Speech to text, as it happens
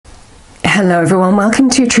Hello everyone, welcome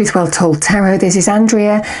to Truth Well Told Tarot. This is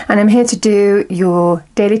Andrea and I'm here to do your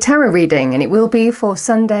daily tarot reading, and it will be for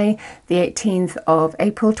Sunday the 18th of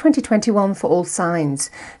April 2021 for all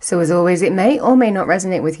signs. So as always, it may or may not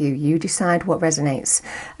resonate with you. You decide what resonates.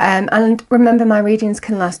 And remember, my readings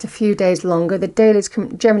can last a few days longer. The dailies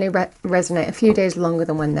can generally resonate a few days longer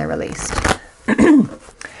than when they're released.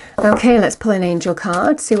 Okay, let's pull an angel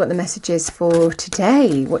card, see what the message is for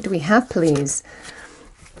today. What do we have, please?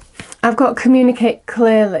 I've got communicate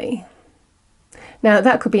clearly. Now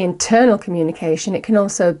that could be internal communication. It can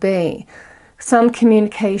also be some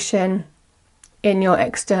communication in your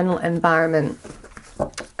external environment.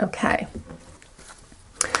 Okay.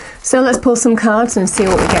 So let's pull some cards and see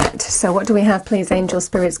what we get. So what do we have, please, angel,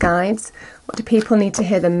 spirits, guides? What do people need to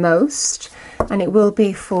hear the most? And it will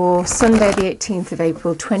be for Sunday the 18th of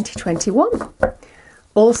April 2021.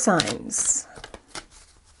 All signs.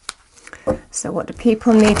 So what do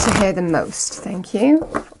people need to hear the most? Thank you.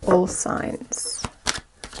 All signs.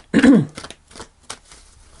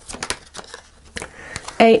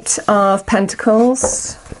 8 of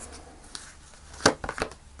Pentacles.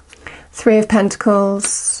 3 of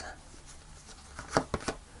Pentacles.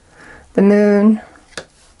 The Moon.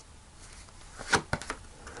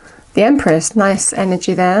 The Empress. Nice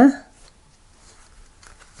energy there.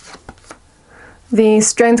 The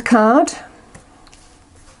Strength card.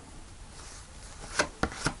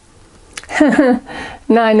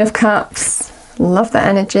 9 of Cups, love that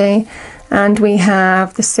energy, and we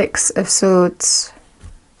have the 6 of Swords.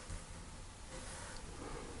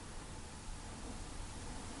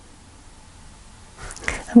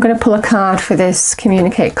 I'm going to pull a card for this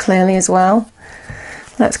communicate clearly as well.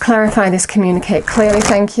 Let's clarify this communicate clearly,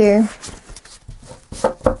 thank you.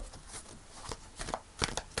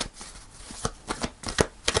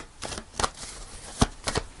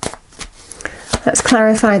 Let's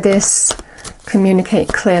clarify this communicate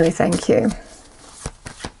clearly, thank you.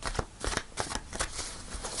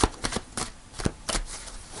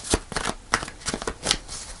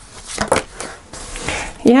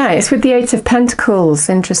 Yeah, it's with the 8 of Pentacles,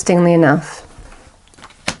 interestingly enough.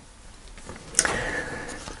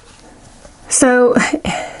 So,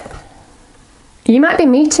 you might be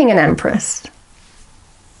meeting an Empress.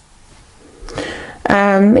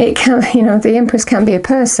 It can, you know, the Empress can be a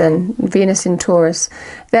person, Venus in Taurus.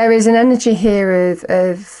 There is an energy here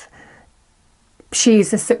of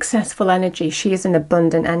she's a successful energy. She is an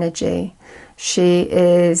abundant energy. She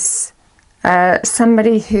is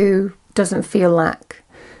somebody who doesn't feel lack.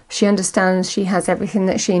 She understands she has everything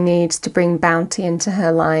that she needs to bring bounty into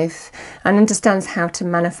her life and understands how to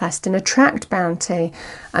manifest and attract bounty.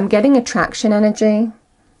 I'm getting attraction energy.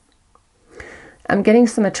 I'm getting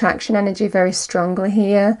some attraction energy very strongly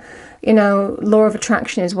here. You know, law of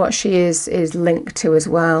attraction is what she is linked to as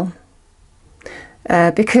well.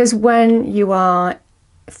 Because when you are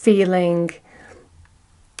feeling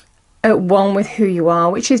at one with who you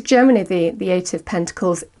are, which is generally the 8 of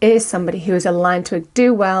Pentacles, is somebody who is aligned to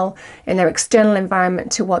do well in their external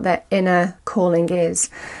environment to what their inner calling is.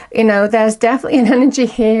 You know, there's definitely an energy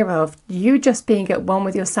here of you just being at one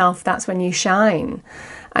with yourself. That's when you shine.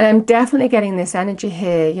 And I'm definitely getting this energy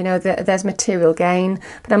here, you know, that there's material gain,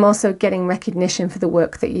 but I'm also getting recognition for the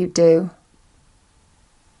work that you do.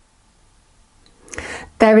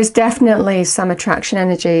 There is definitely some attraction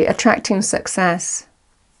energy, attracting success.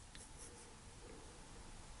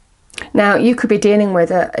 Now, you could be dealing with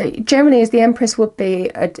generally, as the Empress would be,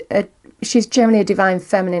 she's generally a divine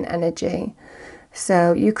feminine energy.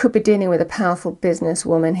 So you could be dealing with a powerful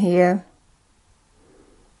businesswoman here.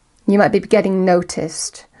 You might be getting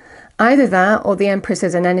noticed. Either that or the Empress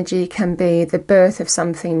as an energy can be the birth of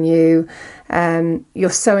something new. You're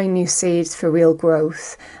sowing new seeds for real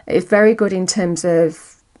growth. It's very good in terms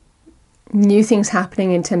of new things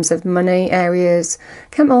happening in terms of money areas.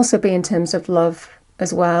 Can also be in terms of love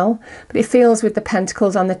as well. But it feels with the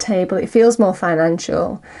Pentacles on the table, it feels more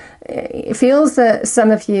financial. It feels that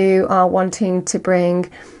some of you are wanting to bring,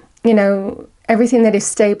 you know, everything that is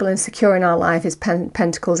stable and secure in our life is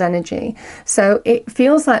Pentacles energy. So it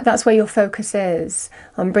feels like that's where your focus is,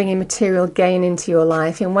 on bringing material gain into your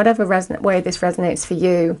life in whatever way this resonates for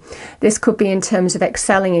you. This could be in terms of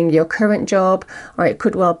excelling in your current job, or it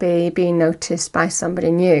could well be being noticed by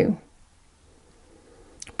somebody new.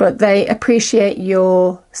 But they appreciate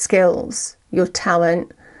your skills, your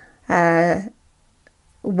talent,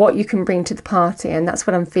 what you can bring to the party. And that's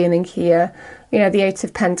what I'm feeling here. You know, the 8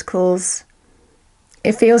 of Pentacles.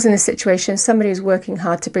 It feels in this situation somebody who's working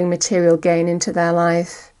hard to bring material gain into their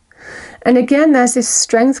life. And again, there's this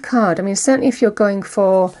Strength card. I mean, certainly if you're going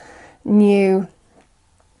for new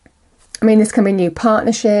I mean, this can be new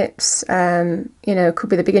partnerships, you know,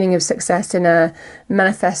 could be the beginning of success in a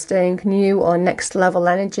manifesting new or next level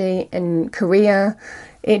energy in career.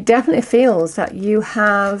 It definitely feels that you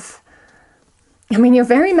have, I mean, you're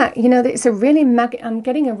very, you know, it's a really, I'm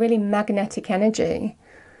getting a really magnetic energy.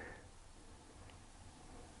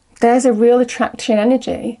 There's a real attraction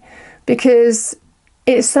energy because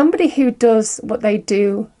it's somebody who does what they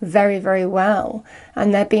do very, very well,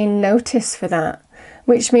 and they're being noticed for that.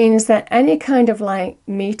 Which means that any kind of like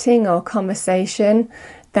meeting or conversation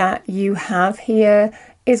that you have here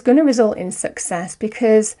is going to result in success,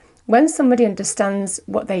 because when somebody understands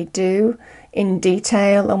what they do in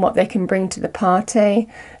detail and what they can bring to the party,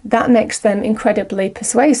 that makes them incredibly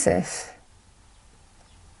persuasive.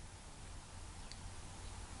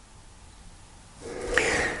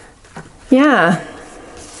 Yeah,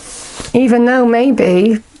 even though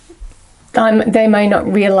maybe they may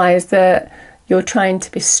not realize that you're trying to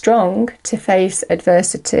be strong to face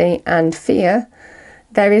adversity and fear,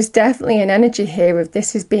 there is definitely an energy here of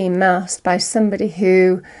this is being masked by somebody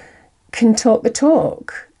who can talk the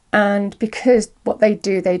talk. And because what they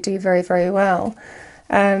do very, very well.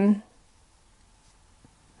 There's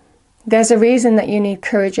a reason that you need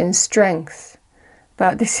courage and strength.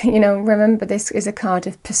 But this, you know, remember, this is a card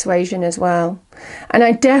of persuasion as well. And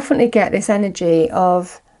I definitely get this energy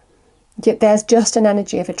of, there's just an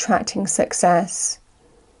energy of attracting success.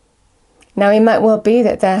 Now, it might well be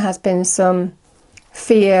that there has been some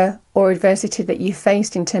fear or adversity that you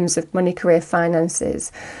faced in terms of money, career,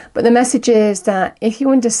 finances. But the message is that if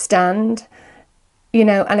you understand, you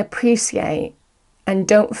know, and appreciate and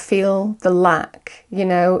don't feel the lack, you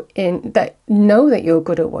know, in that, know that you're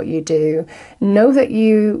good at what you do, know that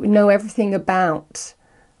you know everything about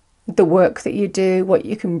the work that you do, what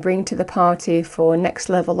you can bring to the party for next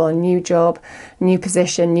level or new job, new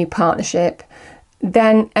position, new partnership,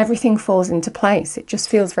 then everything falls into place. It just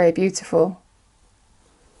feels very beautiful.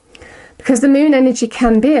 Because the moon energy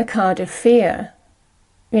can be a card of fear,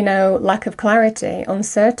 you know, lack of clarity,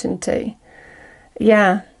 uncertainty.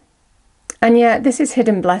 Yeah. And yet this is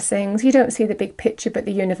hidden blessings. You don't see the big picture, but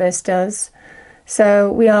the universe does.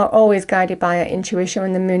 So we are always guided by our intuition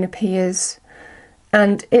when the moon appears.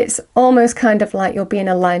 And it's almost kind of like you're being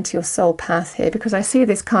aligned to your soul path here, because I see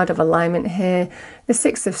this card of alignment here, the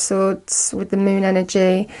Six of Swords with the moon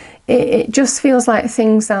energy. It just feels like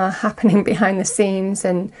things are happening behind the scenes,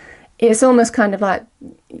 and it's almost kind of like,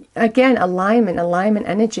 again, alignment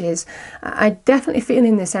energies. I definitely feel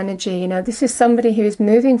in this energy, you know, this is somebody who is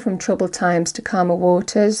moving from troubled times to calmer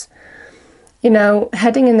waters, you know,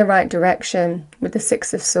 heading in the right direction with the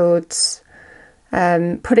Six of Swords.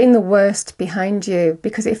 Putting the worst behind you,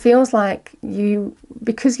 because it feels like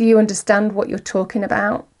because you understand what you're talking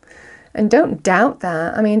about, and don't doubt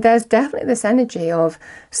that. I mean, there's definitely this energy of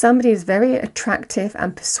somebody is very attractive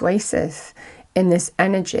and persuasive in this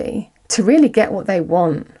energy to really get what they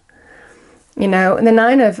want, you know. And the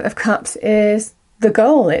Nine of Cups is the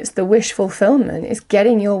goal. It's the wish fulfillment. It's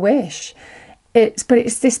getting your wish. But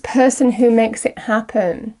it's this person who makes it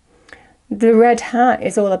happen. The red hat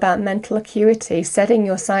is all about mental acuity, setting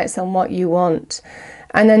your sights on what you want,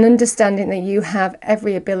 and then understanding that you have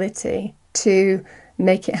every ability to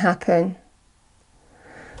make it happen.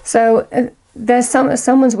 So there's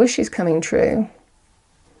someone's wishes coming true.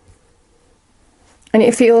 And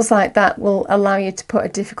it feels like that will allow you to put a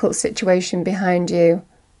difficult situation behind you.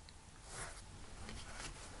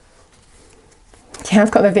 Yeah,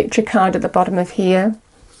 I've got the Victory card at the bottom of here.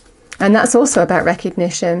 And that's also about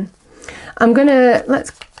recognition. I'm gonna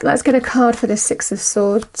let's get a card for the Six of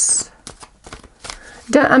Swords.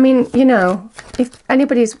 I mean, you know, if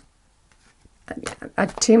anybody's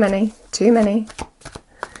too many.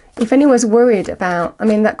 If anyone's worried about, I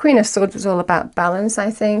mean, that Queen of Swords was all about balance, I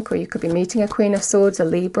think, or you could be meeting a Queen of Swords, a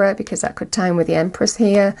Libra, because that could tie in with the Empress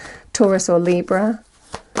here, Taurus or Libra.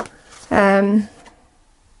 Yeah,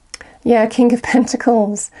 King of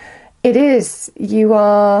Pentacles. It is, you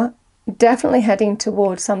are definitely heading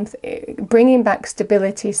towards something, bringing back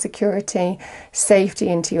stability, security, safety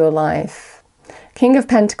into your life. King of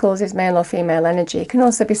Pentacles is male or female energy. It can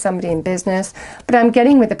also be somebody in business, but I'm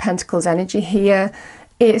getting with the Pentacles energy here.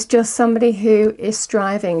 It's just somebody who is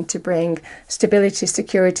striving to bring stability,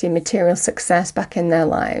 security, material success back in their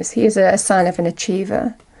lives. He is a sign of an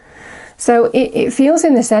achiever. So it feels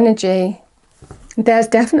in this energy, there's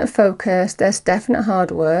definite focus, there's definite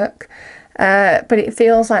hard work, but it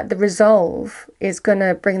feels like the resolve is going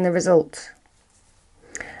to bring the result.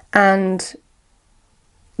 And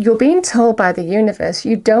you're being told by the universe,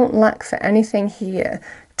 you don't lack for anything here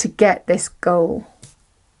to get this goal,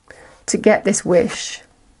 to get this wish.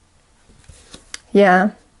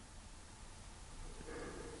 Yeah.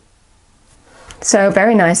 So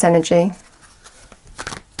very nice energy.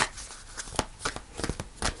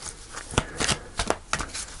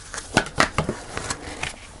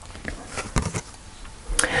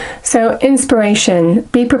 So, inspiration.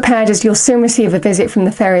 Be prepared as you'll soon receive a visit from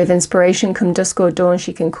the Fairy of Inspiration. Come dusk or dawn,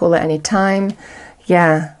 she can call at any time.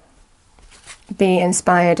 Yeah. Be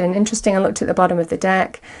inspired. And interesting, I looked at the bottom of the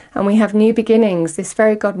deck and we have new beginnings. This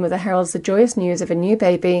fairy godmother heralds the joyous news of a new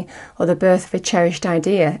baby or the birth of a cherished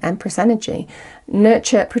idea. Empress energy.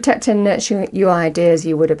 Nurture, protect and nurture your ideas,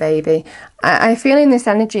 you would a baby. I feel in this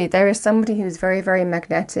energy there is somebody who's very, very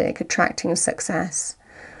magnetic, attracting success.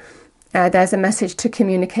 There's a message to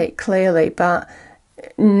communicate clearly, but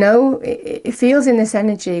no, it feels in this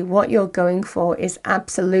energy what you're going for is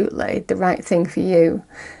absolutely the right thing for you.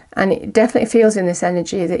 And it definitely feels in this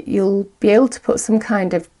energy that you'll be able to put some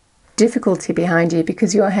kind of difficulty behind you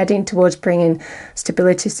because you're heading towards bringing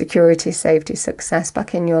stability, security, safety, success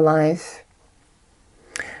back in your life.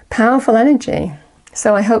 Powerful energy.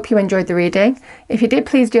 So I hope you enjoyed the reading. If you did,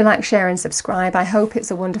 please do like, share and subscribe. I hope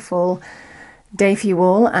it's a wonderful day for you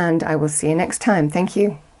all, and I will see you next time. Thank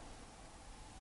you.